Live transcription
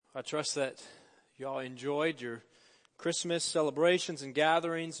I trust that y'all enjoyed your Christmas celebrations and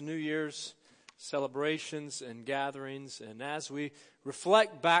gatherings, New Year's celebrations and gatherings. And as we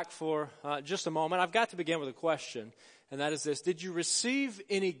reflect back for just a moment, I've got to begin with a question, and that is this. Did you receive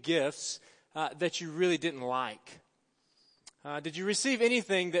any gifts that you really didn't like? Did you receive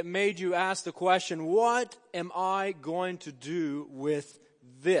anything that made you ask the question, what am I going to do with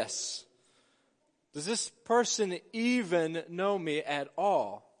this? Does this person even know me at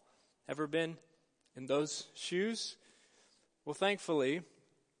all? Ever been in those shoes? Well, thankfully,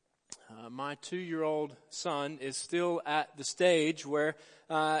 my 2-year-old son is still at the stage where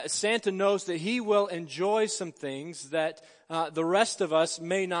Santa knows that he will enjoy some things that the rest of us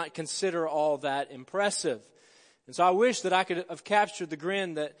may not consider all that impressive. And so I wish that I could have captured the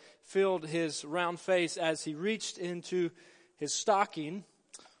grin that filled his round face as he reached into his stocking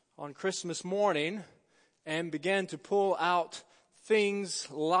on Christmas morning and began to pull out things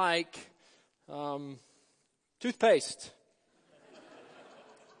like toothpaste,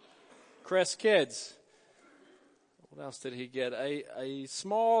 Crest Kids. What else did he get? A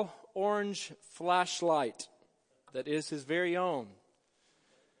small orange flashlight that is his very own.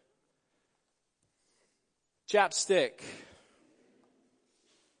 Chapstick.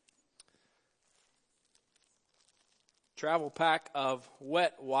 Travel pack of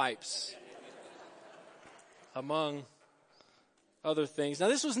wet wipes, among other things. Now,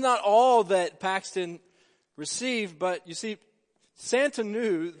 this was not all that Paxton received, but you see, Santa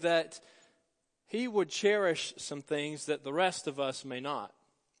knew that he would cherish some things that the rest of us may not.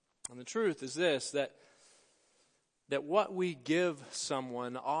 And the truth is this, that what we give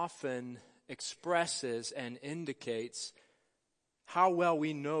someone often expresses and indicates how well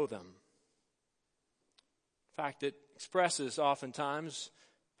we know them. In fact, it expresses oftentimes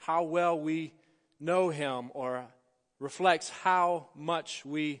how well we know him or reflects how much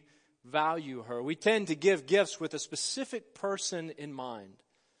we value her. We tend to give gifts with a specific person in mind.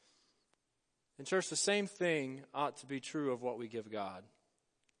 In church, the same thing ought to be true of what we give God.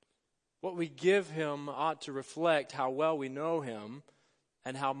 What we give him ought to reflect how well we know him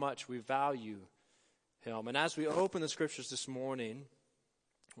and how much we value him. And as we open the scriptures this morning,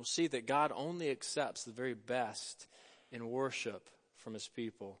 we'll see that God only accepts the very best in worship from his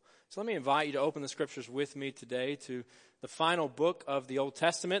people. So let me invite you to open the scriptures with me today to the final book of the Old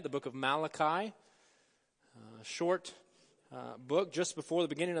Testament, the book of Malachi. A short book just before the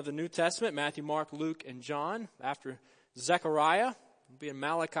beginning of the New Testament, Matthew, Mark, Luke, and John. After Zechariah, we'll be in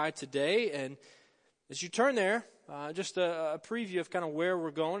Malachi today. And as you turn there, just a preview of kind of where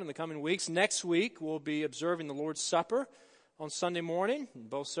we're going in the coming weeks. Next week, we'll be observing the Lord's Supper on Sunday morning in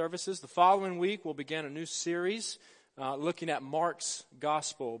both services. The following week, we'll begin a new series looking at Mark's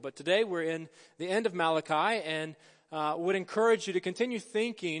Gospel. But today, we're in the end of Malachi and would encourage you to continue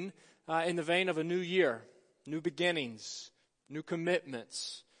thinking in the vein of a new year, new beginnings, new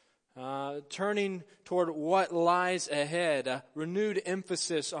commitments, turning toward what lies ahead, a renewed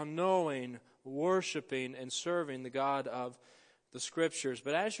emphasis on knowing, worshiping, and serving the God of the Scriptures.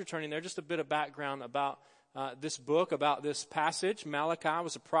 But as you're turning there, just a bit of background about this book, about this passage. Malachi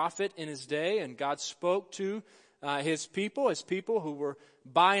was a prophet in his day, and God spoke to his people who were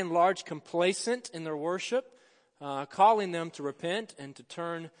by and large complacent in their worship, calling them to repent and to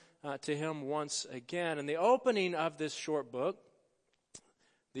turn to him once again. In the opening of this short book,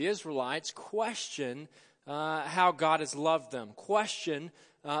 the Israelites question how God has loved them, question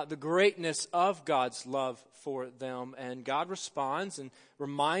the greatness of God's love for them. And God responds and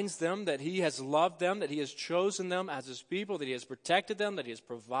reminds them that he has loved them, that he has chosen them as his people, that he has protected them, that he has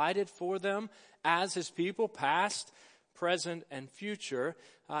provided for them as his people, past, present, and future.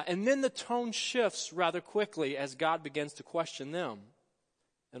 And then the tone shifts rather quickly as God begins to question them.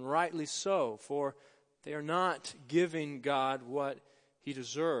 And rightly so, for they are not giving God what he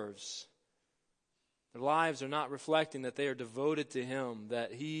deserves. Their lives are not reflecting that they are devoted to him,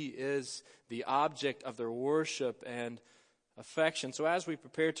 that he is the object of their worship and affection. So as we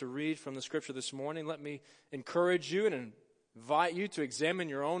prepare to read from the scripture this morning, let me encourage you and invite you to examine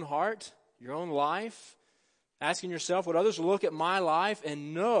your own heart, your own life, asking yourself, would others look at my life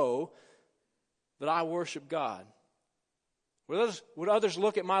and know that I worship God? Would others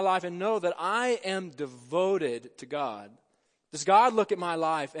look at my life and know that I am devoted to God? Does God look at my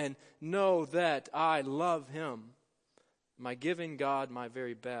life and know that I love him? Am I giving God my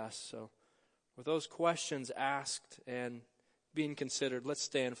very best? So with those questions asked and being considered, let's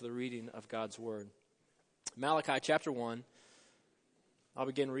stand for the reading of God's word. Malachi chapter 1, I'll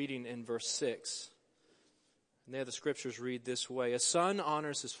begin reading in verse 6. And there the scriptures read this way: A son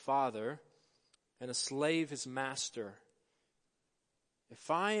honors his father, and a slave his master. If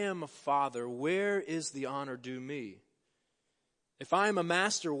I am a father, where is the honor due me? If I am a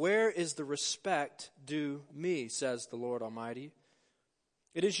master, where is the respect due me, says the Lord Almighty?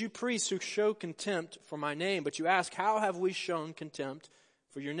 It is you priests who show contempt for my name, but you ask, how have we shown contempt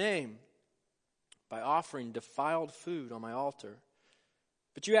for your name? By offering defiled food on my altar.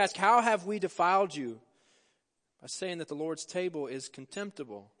 But you ask, how have we defiled you? By saying that the Lord's table is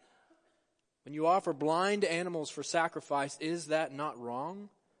contemptible. When you offer blind animals for sacrifice, is that not wrong?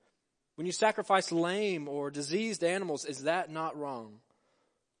 When you sacrifice lame or diseased animals, is that not wrong?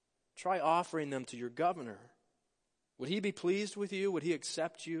 Try offering them to your governor. Would he be pleased with you? Would he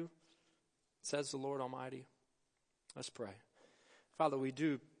accept you? Says the Lord Almighty. Let's pray. Father, we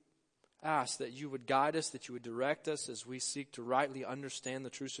do ask that you would guide us, that you would direct us as we seek to rightly understand the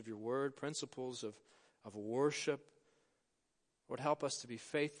truths of your word, principles of worship. Lord, help us to be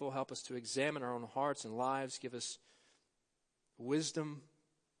faithful. Help us to examine our own hearts and lives. Give us wisdom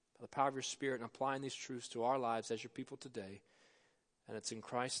by the power of your Spirit in applying these truths to our lives as your people today. And it's in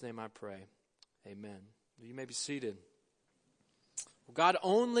Christ's name I pray. Amen. You may be seated. Well, God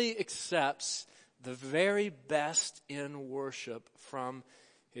only accepts the very best in worship from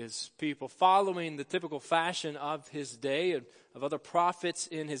his people. Following the typical fashion of his day and of other prophets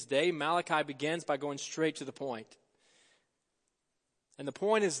in his day, Malachi begins by going straight to the point. And the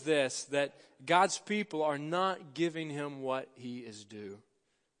point is this, that God's people are not giving him what he is due.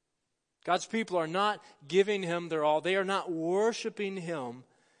 God's people are not giving him their all. They are not worshiping him.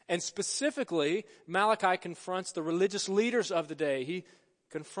 And specifically, Malachi confronts the religious leaders of the day. He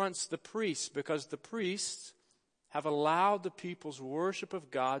confronts the priests because the priests have allowed the people's worship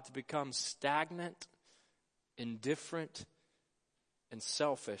of God to become stagnant, indifferent, and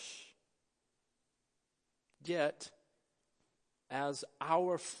selfish. Yet, as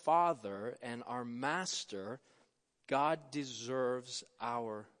our Father and our Master, God deserves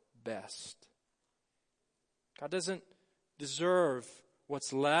our best. God doesn't deserve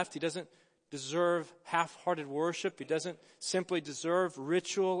what's left. He doesn't deserve half-hearted worship. He doesn't simply deserve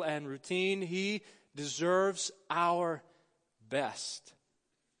ritual and routine. He deserves our best.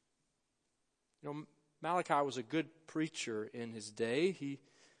 You know, Malachi was a good preacher in his day. He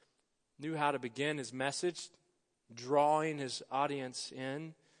knew how to begin his message, drawing his audience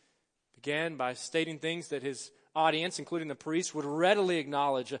in. Began by stating things that his audience, including the priests, would readily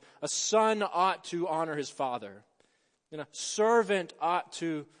acknowledge. A son ought to honor his father. And a servant ought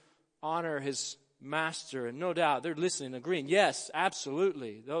to honor his master. And no doubt they're listening, agreeing. Yes,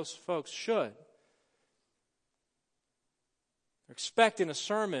 absolutely. Those folks should. They're expecting a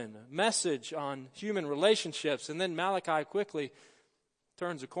sermon, a message on human relationships. And then Malachi quickly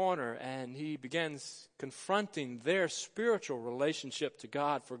turns a corner and he begins confronting their spiritual relationship to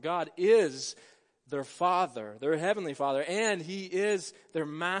God. For God is their Father, their Heavenly Father, and He is their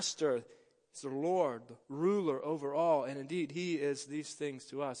Master. He's the Lord, the ruler over all, and indeed He is these things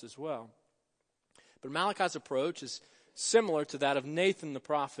to us as well. But Malachi's approach is similar to that of Nathan the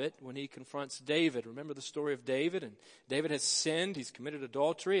prophet when he confronts David. Remember the story of David? And David has sinned, he's committed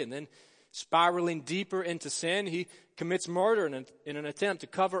adultery, and then spiraling deeper into sin, he commits murder in an attempt to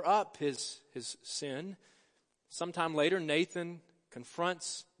cover up his sin. Sometime later, Nathan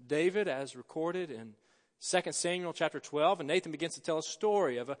confronts David as recorded in 2 Samuel chapter 12, and Nathan begins to tell a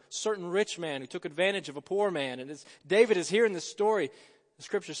story of a certain rich man who took advantage of a poor man. And as David is hearing this story, the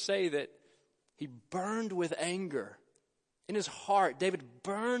scriptures say that he burned with anger. In his heart, David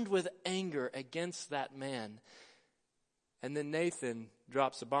burned with anger against that man. And then Nathan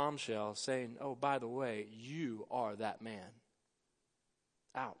drops a bombshell saying, oh, by the way, you are that man.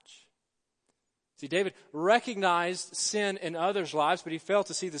 Ouch. See, David recognized sin in others' lives, but he failed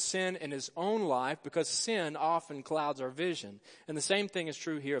to see the sin in his own life because sin often clouds our vision. And the same thing is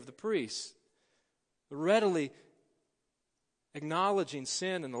true here of the priests. Readily acknowledging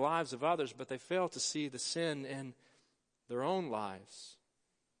sin in the lives of others, but they fail to see the sin in their own lives.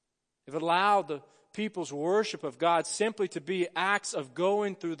 They've allowed the people's worship of God simply to be acts of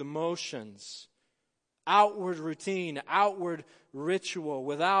going through the motions, outward routine, outward ritual,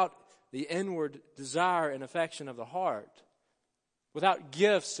 without the inward desire and affection of the heart, without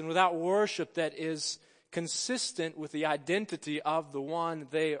gifts and without worship that is consistent with the identity of the one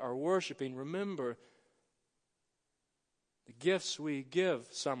they are worshiping. Remember, the gifts we give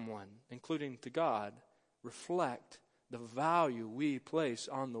someone, including to God, reflect the value we place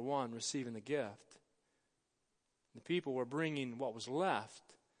on the one receiving the gift. The people were bringing what was left,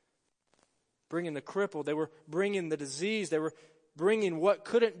 bringing the crippled, they were bringing the diseased, they were bringing what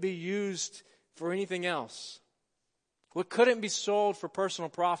couldn't be used for anything else, what couldn't be sold for personal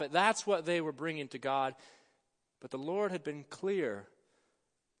profit. That's what they were bringing to God. But the Lord had been clear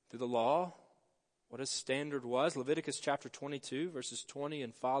through the law what his standard was. Leviticus chapter 22, verses 20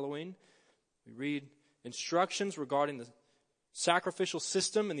 and following. We read instructions regarding the sacrificial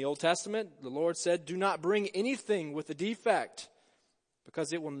system in the Old Testament. The Lord said, "Do not bring anything with a defect,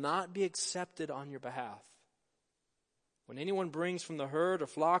 because it will not be accepted on your behalf. When anyone brings from the herd or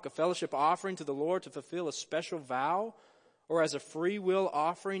flock a fellowship offering to the Lord to fulfill a special vow, or as a free will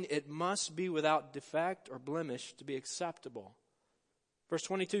offering, it must be without defect or blemish to be acceptable." Verse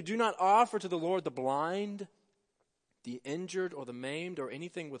 22, "Do not offer to the Lord the blind, the injured, or the maimed, or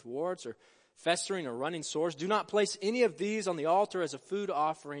anything with warts, or festering, or running sores. Do not place any of these on the altar as a food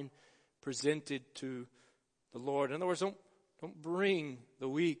offering presented to the Lord." In other words, don't bring the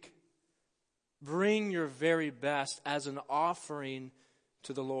weak. Bring your very best as an offering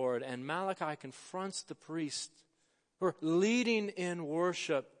to the Lord. And Malachi confronts the priests who are leading in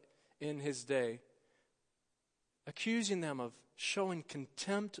worship in his day, accusing them of showing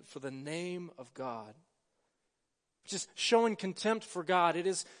contempt for the name of God. Just showing contempt for God. It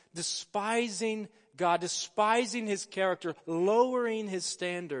is despising God, despising his character, lowering his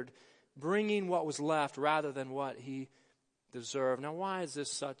standard, bringing what was left rather than what he deserved. Now, why is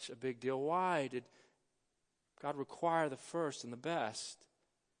this such a big deal? Why did God require the first and the best?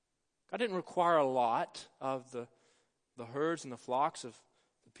 God didn't require a lot of the herds and the flocks of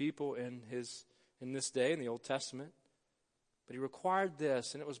the people in this day in the Old Testament. But he required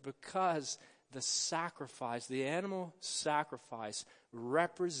this, and it was because the sacrifice, the animal sacrifice,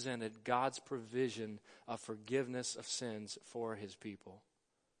 represented God's provision of forgiveness of sins for his people.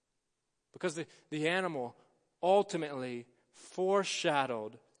 Because the animal ultimately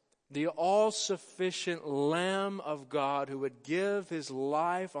foreshadowed the all-sufficient Lamb of God who would give his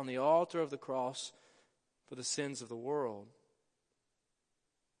life on the altar of the cross for the sins of the world.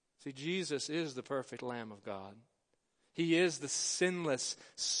 See, Jesus is the perfect Lamb of God. He is the sinless,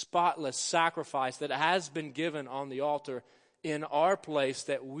 spotless sacrifice that has been given on the altar in our place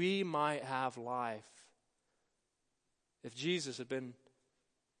that we might have life. If Jesus had been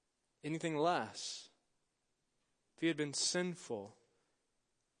anything less, if he had been sinful,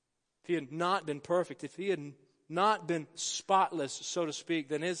 if he had not been perfect, if he had not been spotless, so to speak,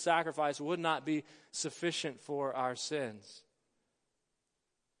 then his sacrifice would not be sufficient for our sins.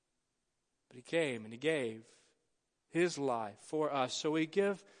 But he came and he gave his life for us. So we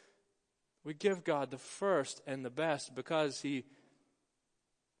give God the first and the best because he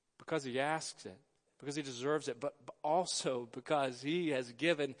asks it, because he deserves it, but also because he has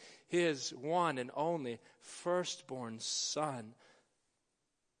given his one and only firstborn Son,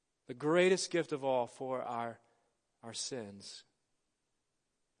 the greatest gift of all for our sins.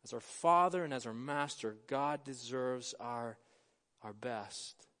 As our Father and as our Master, God deserves our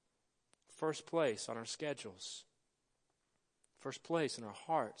best. First place on our schedules. First place in our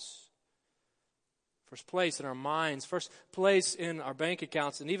hearts. First place in our minds. First place in our bank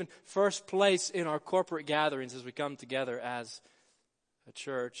accounts. And even first place in our corporate gatherings as we come together as a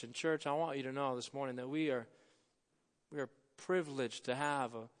church. And church, I want you to know this morning that we are privileged to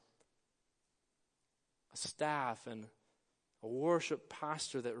have a staff and a worship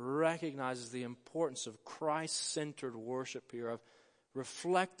pastor that recognizes the importance of Christ-centered worship here, of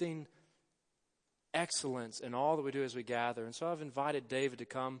reflecting excellence in all that we do as we gather. And so I've invited David to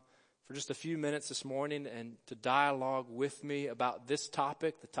come for just a few minutes this morning and to dialogue with me about this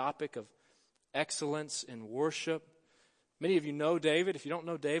topic, the topic of excellence in worship. Many of you know David. If you don't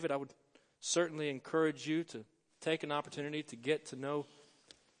know David, I would certainly encourage you to take an opportunity to get to know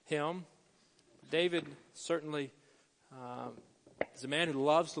him. David certainly is a man who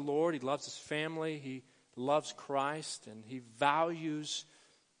loves the Lord. He loves his family. He loves Christ, and he values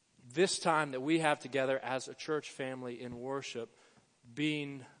this time that we have together as a church family in worship,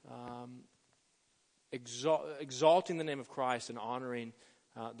 being exalting the name of Christ and honoring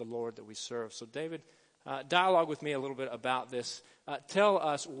the Lord that we serve. So David, dialogue with me a little bit about this. Tell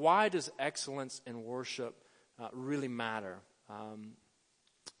us, why does excellence in worship really matter?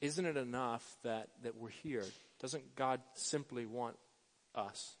 Isn't it enough that we're here? Doesn't God simply want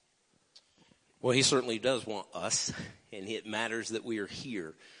us? Well, he certainly does want us, and it matters that we are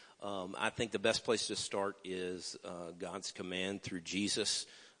here. I think the best place to start is God's command through Jesus,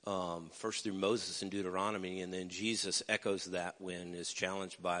 first through Moses in Deuteronomy, and then Jesus echoes that when is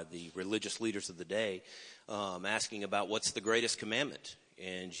challenged by the religious leaders of the day, asking about what's the greatest commandment.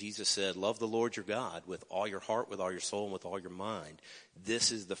 And Jesus said, love the Lord your God with all your heart, with all your soul, and with all your mind.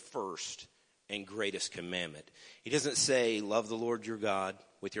 This is the first and greatest commandment. He doesn't say love the Lord your God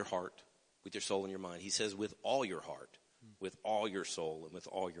with your heart, with your soul and your mind. He says with all your heart, with all your soul, and with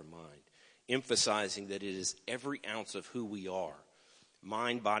all your mind, emphasizing that it is every ounce of who we are.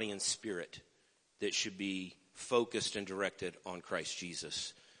 mind, body, and spirit that should be focused and directed on Christ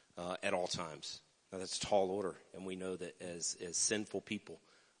Jesus at all times. Now, that's a tall order, and we know that as sinful people,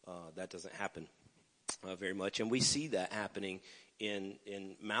 that doesn't happen very much. And we see that happening in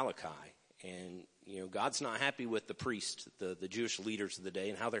Malachi. And, God's not happy with the priests, the Jewish leaders of the day,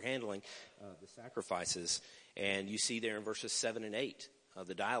 and how they're handling the sacrifices. And you see there in verses 7 and 8,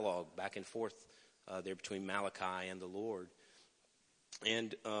 the dialogue back and forth there between Malachi and the Lord.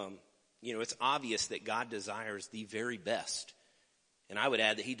 And, it's obvious that God desires the very best. And I would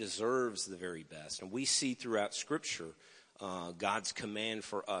add that he deserves the very best. And we see throughout Scripture God's command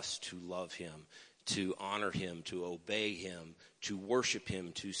for us to love him, to honor him, to obey him, to worship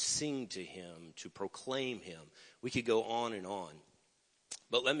him, to sing to him, to proclaim him. We could go on and on.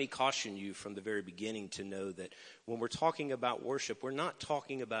 But let me caution you from the very beginning to know that when we're talking about worship, we're not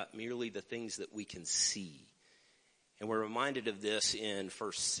talking about merely the things that we can see. And we're reminded of this in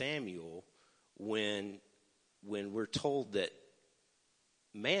 1 Samuel when we're told that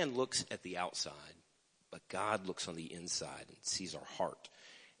man looks at the outside, but God looks on the inside and sees our heart.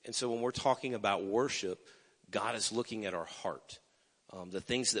 And so when we're talking about worship, God is looking at our heart. The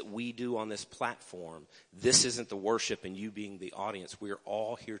things that we do on this platform, this isn't the worship and you being the audience. We are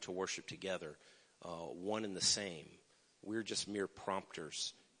all here to worship together, one and the same. We're just mere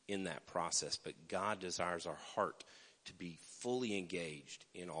prompters in that process. But God desires our heart to be fully engaged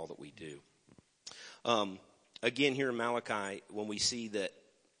in all that we do. Again, here in Malachi, when we see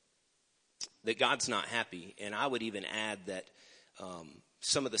that God's not happy, and I would even add that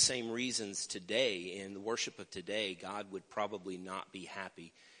some of the same reasons today, in the worship of today, God would probably not be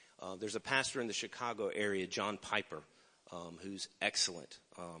happy. There's a pastor in the Chicago area, John Piper, who's excellent,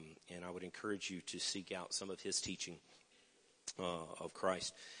 and I would encourage you to seek out some of his teaching of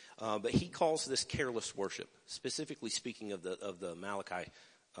Christ. But he calls this careless worship, specifically speaking of the Malachi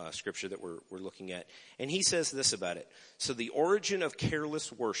scripture that we're looking at. And he says this about it. So the origin of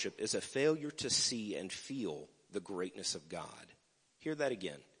careless worship is a failure to see and feel the greatness of God. Hear that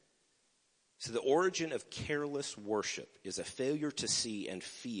again. So the origin of careless worship is a failure to see and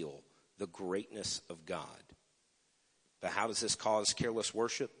feel the greatness of God. But how does this cause careless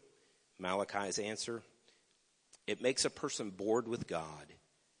worship? Malachi's answer: it makes a person bored with God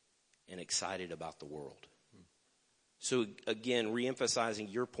and excited about the world. So again,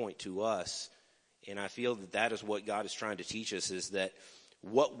 reemphasizing your point to us, and I feel that is what God is trying to teach us, is that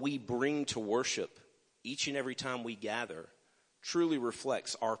what we bring to worship each and every time we gather truly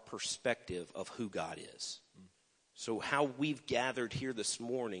reflects our perspective of who God is. So how we've gathered here this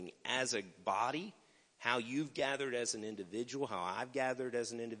morning as a body, how you've gathered as an individual, how I've gathered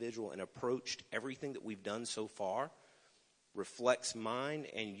as an individual and approached everything that we've done so far reflects mine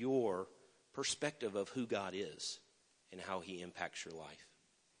and your perspective of who God is and how he impacts your life.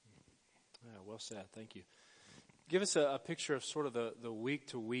 Yeah, well said. Thank you. Give us a picture of sort of the week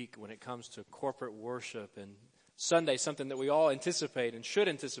to week when it comes to corporate worship and Sunday, something that we all anticipate and should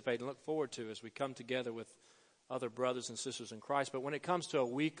anticipate and look forward to as we come together with other brothers and sisters in Christ. But when it comes to a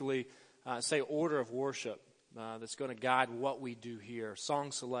weekly, order of worship that's going to guide what we do here,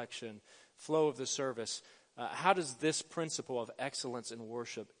 song selection, flow of the service, how does this principle of excellence in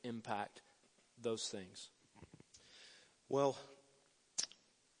worship impact those things? Well,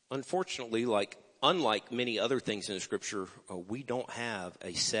 unfortunately, unlike many other things in the Scripture, we don't have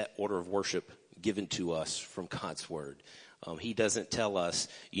a set order of worship given to us from God's Word. He doesn't tell us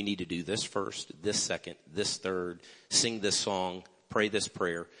you need to do this first, this second, this third, sing this song, pray this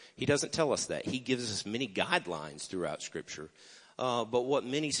prayer. He doesn't tell us that. He gives us many guidelines throughout Scripture. But what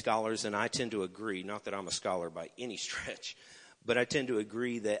many scholars, and I tend to agree, not that I'm a scholar by any stretch, but I tend to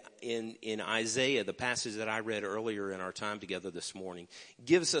agree that in Isaiah, the passage that I read earlier in our time together this morning,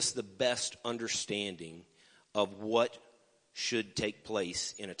 gives us the best understanding of what should take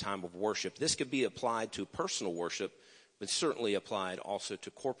place in a time of worship. This could be applied to personal worship, but certainly applied also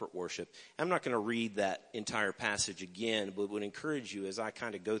to corporate worship. I'm not going to read that entire passage again, but would encourage you as I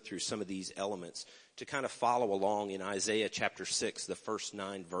kind of go through some of these elements to kind of follow along in Isaiah chapter 6, the first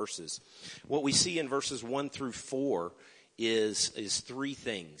 9 verses. What we see in verses 1 through 4 is three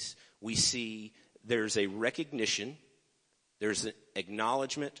things. We see there's a recognition, there's an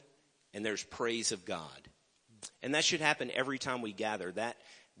acknowledgement, and there's praise of God. And that should happen every time we gather.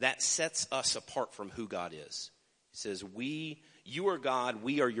 That sets us apart from who God is. It says, you are God,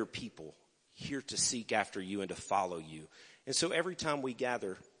 we are your people, here to seek after you and to follow you. And so every time we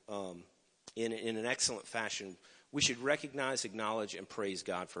gather in an excellent fashion, we should recognize, acknowledge, and praise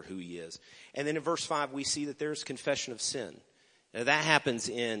God for who he is. And then in verse 5, we see that there's confession of sin. Now that happens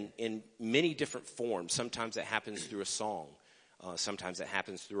in many different forms. Sometimes it happens through a song. Sometimes it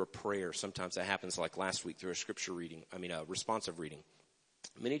happens through a prayer. Sometimes it happens like last week through a scripture reading. A responsive reading.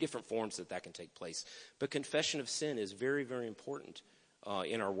 Many different forms that can take place. But confession of sin is very, very important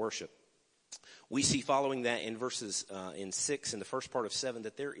in our worship. We see following that in verses in 6 and the first part of 7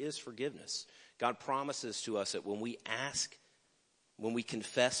 that there is forgiveness. God promises to us that when we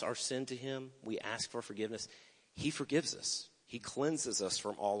confess our sin to him, we ask for forgiveness, he forgives us. He cleanses us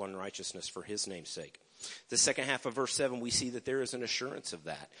from all unrighteousness for his name's sake. The second half of verse 7, we see that there is an assurance of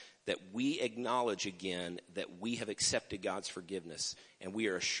that we acknowledge again that we have accepted God's forgiveness, and we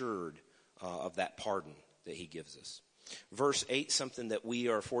are assured of that pardon that he gives us. Verse 8, something that we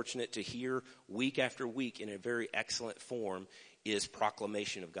are fortunate to hear week after week in a very excellent form, is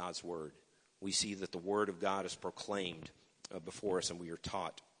proclamation of God's word. We see that the word of God is proclaimed before us, and we are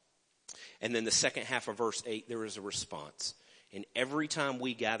taught. And then the second half of verse 8, there is a response. And every time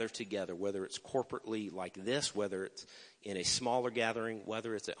we gather together, whether it's corporately like this, whether it's in a smaller gathering,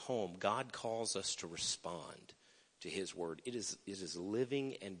 whether it's at home, God calls us to respond to his word. It is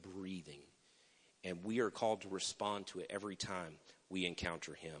living and breathing. And we are called to respond to it every time we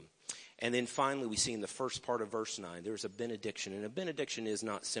encounter him. And then finally, we see in the first part of verse 9, there's a benediction. And a benediction is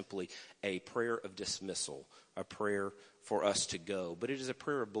not simply a prayer of dismissal, a prayer for us to go, but it is a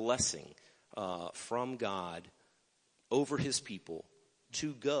prayer of blessing from God over his people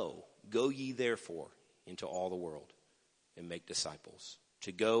to go. Go ye therefore into all the world and make disciples.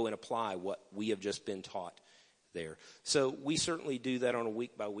 To go and apply what we have just been taught there. So we certainly do that on a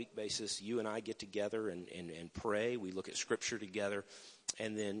week-by-week basis. You and I get together and pray. We look at Scripture together.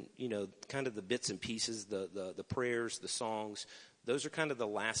 And then, kind of the bits and pieces, the prayers, the songs, those are kind of the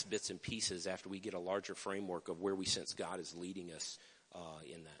last bits and pieces after we get a larger framework of where we sense God is leading us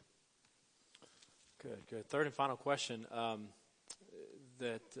in that. Good. Third and final question.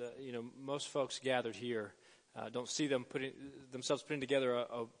 Most folks gathered here don't see themselves putting together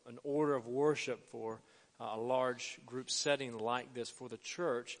an order of worship for a large group setting like this for the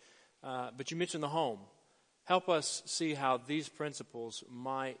church. But you mentioned the home. Help us see how these principles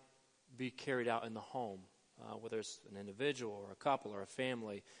might be carried out in the home, whether it's an individual or a couple or a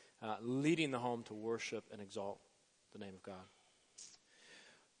family, leading the home to worship and exalt the name of God.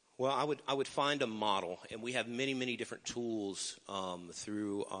 Well, I would find a model, and we have many, many different tools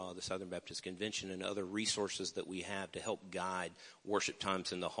through the Southern Baptist Convention and other resources that we have to help guide worship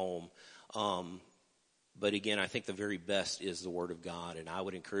times in the home. But again, I think the very best is the Word of God, and I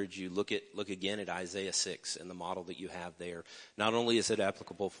would encourage you, look again at Isaiah 6 and the model that you have there. Not only is it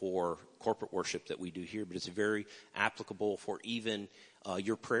applicable for corporate worship that we do here, but it's very applicable for even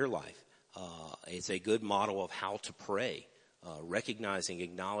your prayer life. It's a good model of how to pray, recognizing,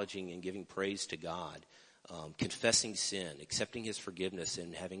 acknowledging, and giving praise to God, confessing sin, accepting his forgiveness,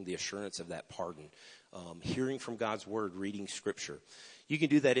 and having the assurance of that pardon, hearing from God's Word, reading Scripture. You can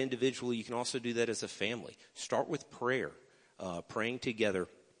do that individually. You can also do that as a family. Start with prayer, praying together,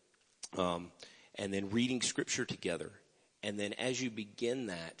 and then reading Scripture together. And then as you begin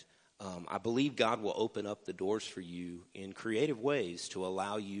that, I believe God will open up the doors for you in creative ways to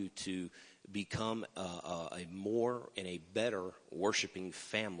allow you to become a more and a better worshiping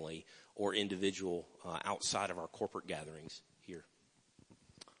family or individual outside of our corporate gatherings here.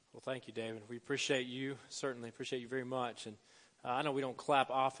 Well, thank you, David. We appreciate you, certainly appreciate you very much. And I know we don't clap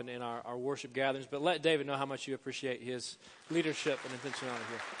often in our worship gatherings, but let David know how much you appreciate his leadership and intentionality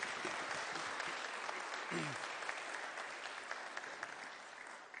here.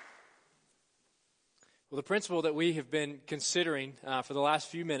 Well, the principle that we have been considering for the last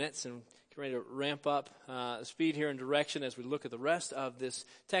few minutes, and getting ready to ramp up speed here and direction as we look at the rest of this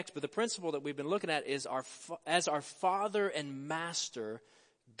text, but the principle that we've been looking at is as our Father and Master,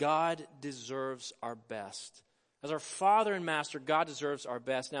 God deserves our best. As our Father and Master, God deserves our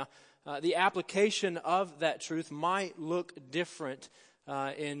best. Now, the application of that truth might look different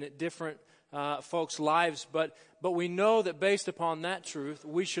in different folks' lives, but we know that based upon that truth,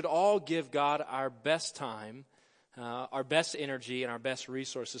 we should all give God our best time, our best energy, and our best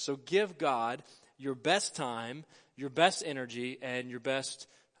resources. So give God your best time, your best energy, and your best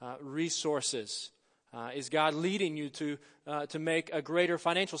resources. Is God leading you to make a greater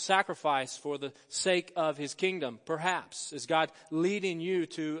financial sacrifice for the sake of his kingdom? Perhaps. Is God leading you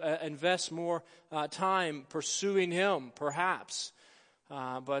to invest more time pursuing him? Perhaps.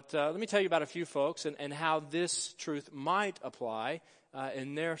 But let me tell you about a few folks and how this truth might apply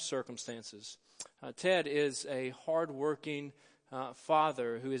in their circumstances. Ted is a hardworking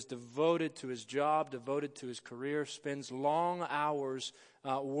father who is devoted to his job, devoted to his career, spends long hours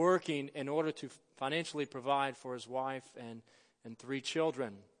working in order to financially provide for his wife and 3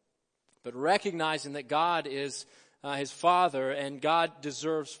 children. But recognizing that God is his father, and God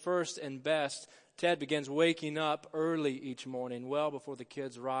deserves first and best, Ted begins waking up early each morning, well before the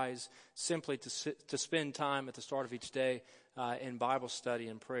kids rise, simply to spend time at the start of each day in Bible study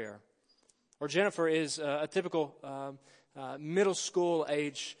and prayer. Or Jennifer is a typical middle school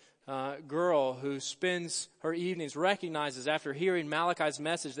age girl who spends her evenings, recognizes after hearing Malachi's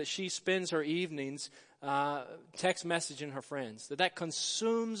message that she spends her evenings text messaging her friends, that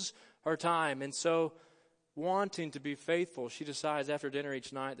consumes her time. And so, wanting to be faithful, she decides after dinner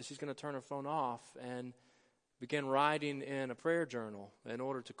each night that she's going to turn her phone off and begin writing in a prayer journal in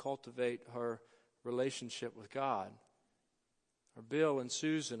order to cultivate her relationship with God. Or Bill and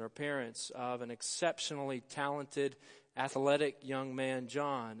Susan are parents of an exceptionally talented, athletic young man,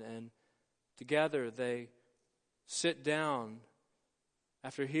 John, and together they sit down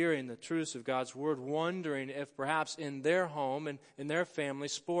after hearing the truths of God's Word, wondering if perhaps in their home and in their family,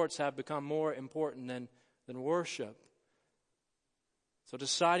 sports have become more important than worship. So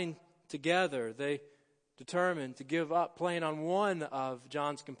deciding together, they determined to give up playing on one of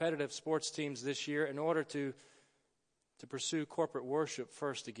John's competitive sports teams this year in order to pursue corporate worship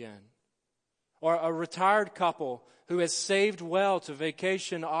first again. Or a retired couple who has saved well to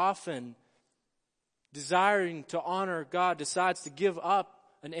vacation often, desiring to honor God, decides to give up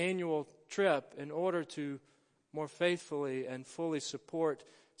an annual trip in order to more faithfully and fully support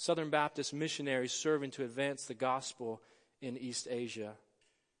Southern Baptist missionaries serving to advance the gospel in East Asia.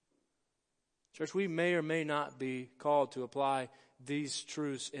 Church, we may or may not be called to apply these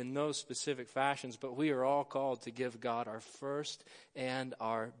truths in those specific fashions, but we are all called to give God our first and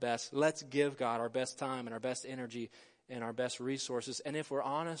our best. Let's give God our best time and our best energy and our best resources. And if we're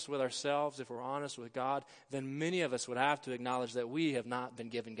honest with ourselves, if we're honest with God, then many of us would have to acknowledge that we have not been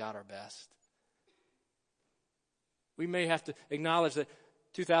giving God our best. We may have to acknowledge that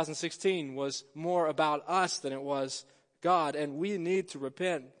 2016 was more about us than it was God, and we need to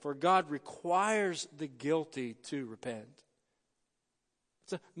repent, for God requires the guilty to repent.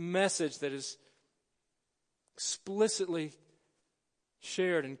 It's a message that is explicitly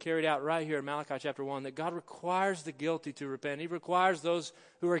shared and carried out right here in Malachi chapter 1, that God requires the guilty to repent. He requires those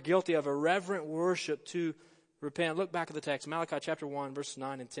who are guilty of irreverent worship to repent. Look back at the text, Malachi chapter 1, verses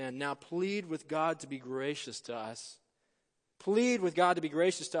 9 and 10. Now plead with God to be gracious to us. Plead with God to be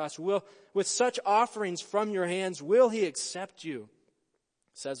gracious to us. With such offerings from your hands, will He accept you,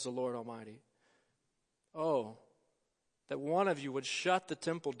 says the Lord Almighty. Oh, that one of you would shut the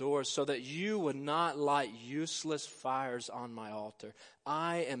temple doors so that you would not light useless fires on my altar.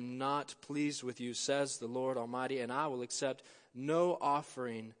 I am not pleased with you, says the Lord Almighty, and I will accept no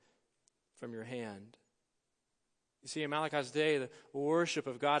offering from your hand. You see, in Malachi's day, the worship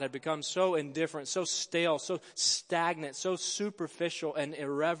of God had become so indifferent, so stale, so stagnant, so superficial and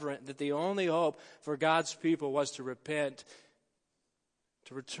irreverent that the only hope for God's people was to repent,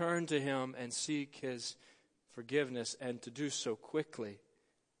 to return to Him and seek His forgiveness, and to do so quickly.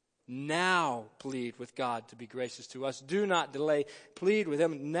 Now plead with God to be gracious to us. Do not delay. Plead with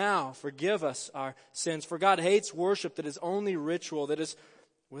Him now. Forgive us our sins. For God hates worship that is only ritual, that is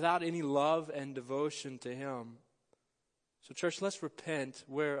without any love and devotion to Him. So church, let's repent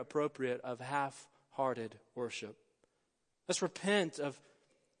where appropriate of half-hearted worship. Let's repent of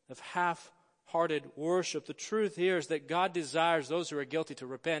half-hearted worship. The truth here is that God desires those who are guilty to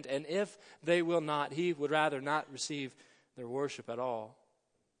repent, and if they will not, He would rather not receive their worship at all.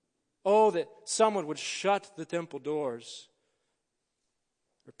 Oh, that someone would shut the temple doors.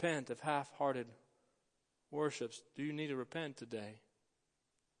 Repent of half-hearted worships. Do you need to repent today?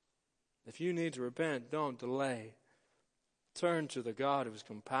 If you need to repent, don't delay. Turn to the God who is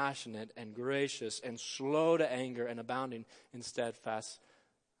compassionate and gracious and slow to anger and abounding in steadfast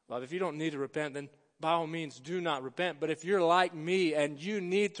love. If you don't need to repent, then by all means do not repent. But if you're like me and you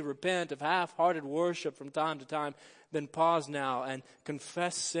need to repent of half-hearted worship from time to time, then pause now and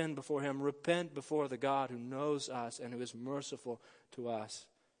confess sin before Him. Repent before the God who knows us and who is merciful to us.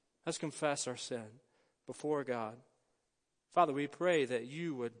 Let's confess our sin before God. Father, we pray that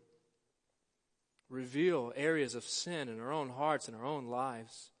You would reveal areas of sin in our own hearts and our own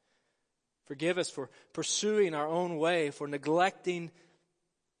lives. Forgive us for pursuing our own way, for neglecting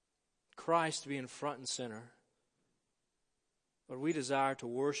Christ being front and center. Lord, we desire to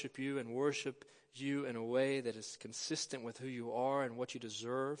worship You and worship You in a way that is consistent with who You are and what You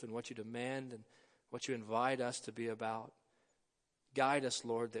deserve and what You demand and what You invite us to be about. Guide us,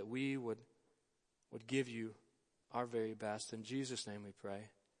 Lord, that we would give You our very best. In Jesus' name we pray.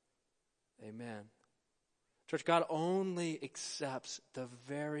 Amen. Church, God only accepts the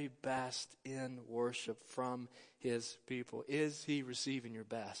very best in worship from His people. Is He receiving your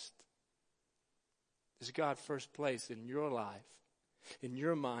best? Is God first place in your life, in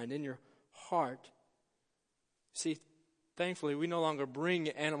your mind, in your heart? See, thankfully, we no longer bring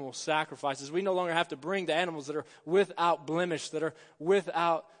animal sacrifices. We no longer have to bring the animals that are without blemish, that are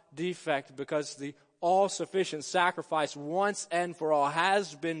without defect, because the all-sufficient sacrifice once and for all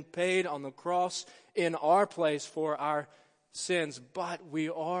has been paid on the cross in our place for our sins. But we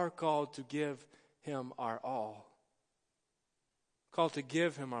are called to give Him our all. Called to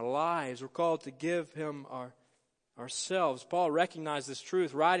give Him our lives. We're called to give Him ourselves. Paul recognized this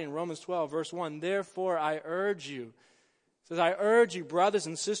truth, writing in Romans 12, verse 1, "Therefore I urge you," says, "I urge you, brothers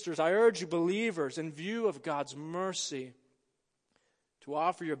and sisters, I urge you, believers, in view of God's mercy, to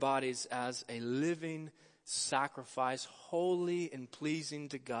offer your bodies as a living sacrifice, holy and pleasing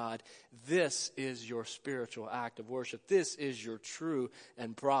to God. This is your spiritual act of worship. This is your true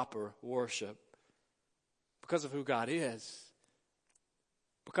and proper worship." Because of who God is,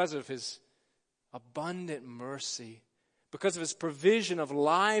 because of His abundant mercy, because of His provision of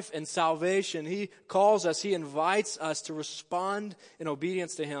life and salvation, He calls us, He invites us to respond in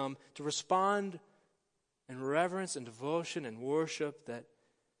obedience to Him, to respond in reverence and devotion and worship that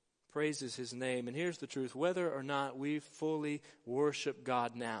praises His name. And here's the truth: whether or not we fully worship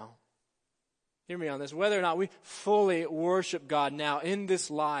God now, hear me on this, whether or not we fully worship God now in this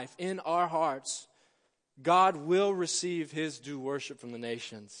life, in our hearts, God will receive His due worship from the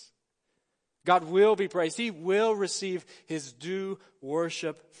nations. God will be praised. He will receive His due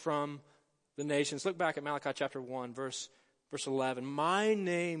worship from the nations. Look back at Malachi chapter 1, verse 11. "My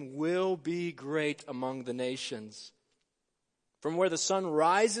name will be great among the nations. From where the sun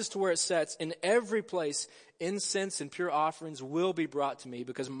rises to where it sets, in every place incense and pure offerings will be brought to me,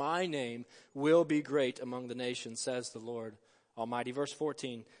 because my name will be great among the nations, says the Lord Almighty." Verse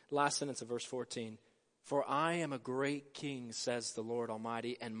 14, last sentence of verse 14. "For I am a great king, says the Lord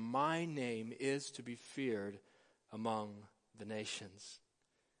Almighty, and my name is to be feared among the nations."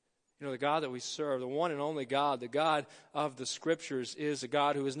 You know, the God that we serve, the one and only God, the God of the Scriptures, is a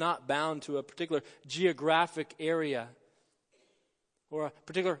God who is not bound to a particular geographic area or a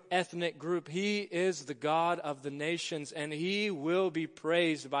particular ethnic group. He is the God of the nations, and He will be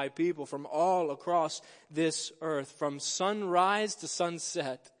praised by people from all across this earth, from sunrise to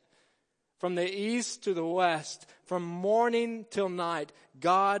sunset, from the east to the west, from morning till night.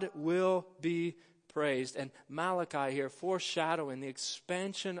 God will be praised. And Malachi here, foreshadowing the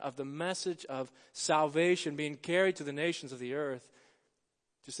expansion of the message of salvation being carried to the nations of the earth,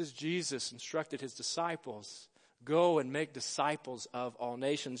 just as Jesus instructed His disciples, "Go and make disciples of all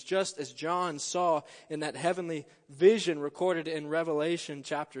nations," just as John saw in that heavenly vision recorded in Revelation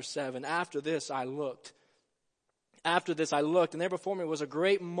chapter 7. After this I looked, and there before me was a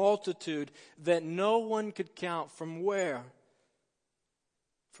great multitude that no one could count, from where?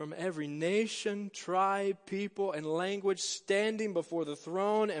 From every nation, tribe, people, and language, standing before the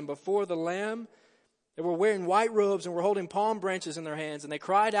throne and before the Lamb. They were wearing white robes and were holding palm branches in their hands, and they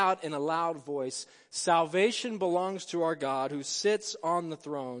cried out in a loud voice, "Salvation belongs to our God who sits on the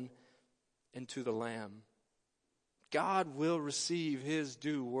throne and to the Lamb." God will receive His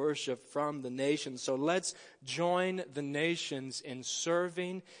due worship from the nations. So let's join the nations in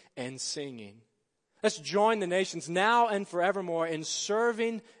serving and singing. Let's join the nations now and forevermore in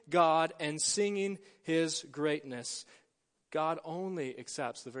serving God and singing His greatness. God only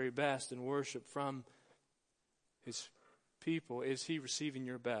accepts the very best in worship from His people. Is He receiving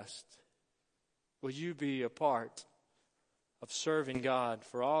your best? Will you be a part of serving God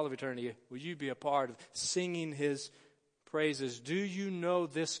for all of eternity? Will you be a part of singing His praises? Do you know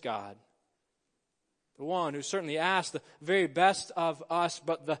this God? The one who certainly asked the very best of us,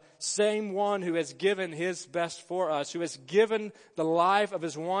 but the same one who has given His best for us, who has given the life of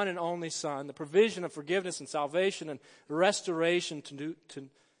His one and only Son, the provision of forgiveness and salvation and restoration to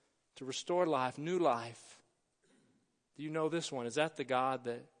restore life, new life. Do you know this one? Is that the God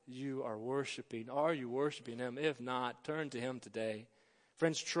that you are worshiping? Are you worshiping Him? If not, turn to Him today.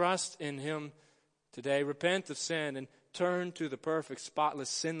 Friends, trust in Him today. Repent of sin and turn to the perfect, spotless,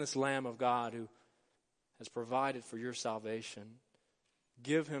 sinless Lamb of God who has provided for your salvation.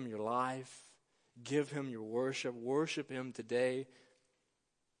 Give Him your life. Give Him your worship. Worship Him today.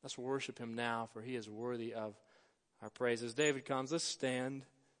 Let's worship Him now, for He is worthy of our praise. As David comes, let's stand,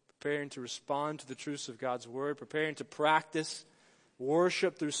 preparing to respond to the truths of God's Word, preparing to practice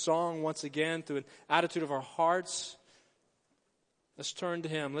worship through song once again, through an attitude of our hearts. Let's turn to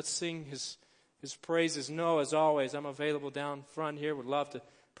Him. Let's sing His praises. No, as always, I'm available down front here. Would love to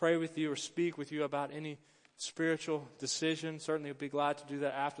pray with you or speak with you about any spiritual decision. Certainly would be glad to do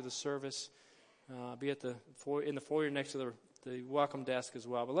that after the service. Be in the foyer next to the welcome desk as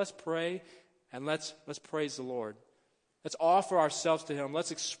well. But let's pray And let's praise the Lord. Let's offer ourselves to Him.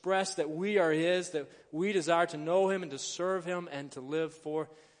 Let's express that we are His, that we desire to know Him and to serve Him and to live for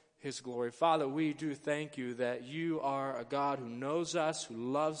His glory. Father, we do thank You that You are a God who knows us, who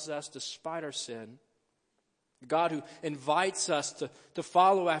loves us despite our sin. A God who invites us to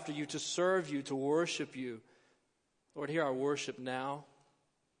follow after You, to serve You, to worship You. Lord, hear our worship now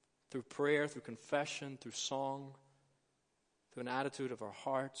through prayer, through confession, through song, through an attitude of our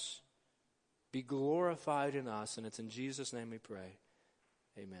hearts. Be glorified in us, and it's in Jesus' name we pray.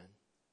 Amen.